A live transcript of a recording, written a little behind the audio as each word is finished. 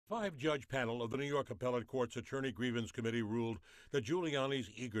Five-judge panel of the New York Appellate Court's Attorney Grievance Committee ruled that Giuliani's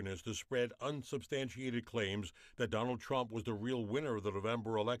eagerness to spread unsubstantiated claims that Donald Trump was the real winner of the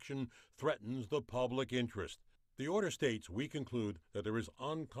November election threatens the public interest. The order states, we conclude that there is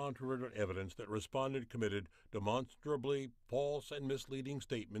uncontroverted evidence that respondent committed demonstrably false and misleading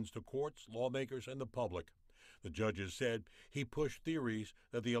statements to courts, lawmakers, and the public. The judges said he pushed theories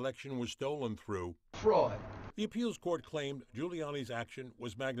that the election was stolen through fraud. The appeals court claimed Giuliani's action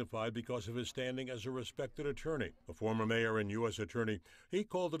was magnified because of his standing as a respected attorney. The former mayor and U.S. attorney, he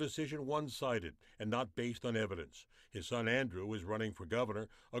called the decision one-sided and not based on evidence. His son Andrew, who is running for governor,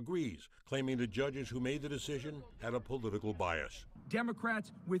 agrees, claiming the judges who made the decision had a political bias.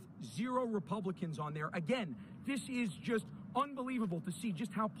 Democrats with 0 Republicans on there. Again, this is just unbelievable to see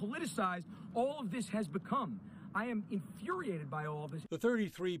just how politicized all of this has become. I am infuriated by all of this. The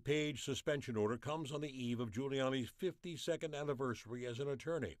 33-page suspension order comes on the eve of Giuliani's 52nd anniversary as an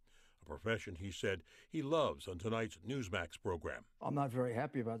attorney, a profession he said he loves on tonight's Newsmax program. I'm not very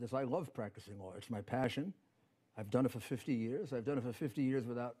happy about this. I love practicing law. It's my passion. I've done it for 50 years. I've done it for 50 years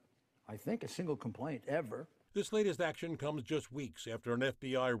without, I think, a single complaint ever. This latest action comes just weeks after an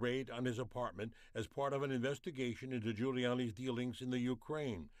FBI raid on his apartment as part of an investigation into Giuliani's dealings in the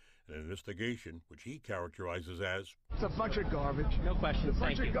Ukraine. An investigation which he characterizes as It's a bunch of garbage. No question. It's a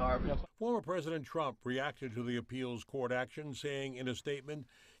bunch of garbage. Former President Trump reacted to the appeals court action, saying in a statement,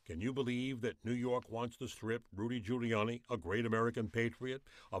 "Can you believe that New York wants to strip Rudy Giuliani, a great American patriot,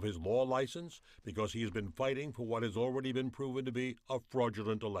 of his law license because he has been fighting for what has already been proven to be a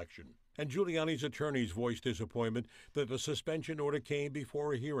fraudulent election?" And Giuliani's attorneys voiced disappointment that the suspension order came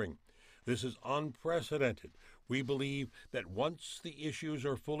before a hearing. This is unprecedented. We believe that once the issues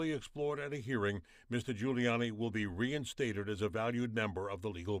are fully explored at a hearing, Mr. Giuliani will be reinstated as a valued member of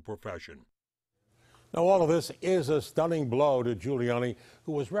the legal profession. Now, all of this is a stunning blow to Giuliani,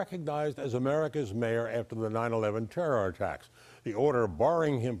 who was recognized as America's mayor after the 9/11 terror attacks. The order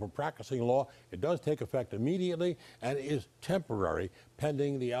barring him from practicing law, it does take effect immediately and is temporary,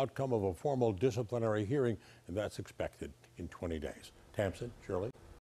 pending the outcome of a formal disciplinary hearing, and that's expected in 20 days. Tamsin, Shirley?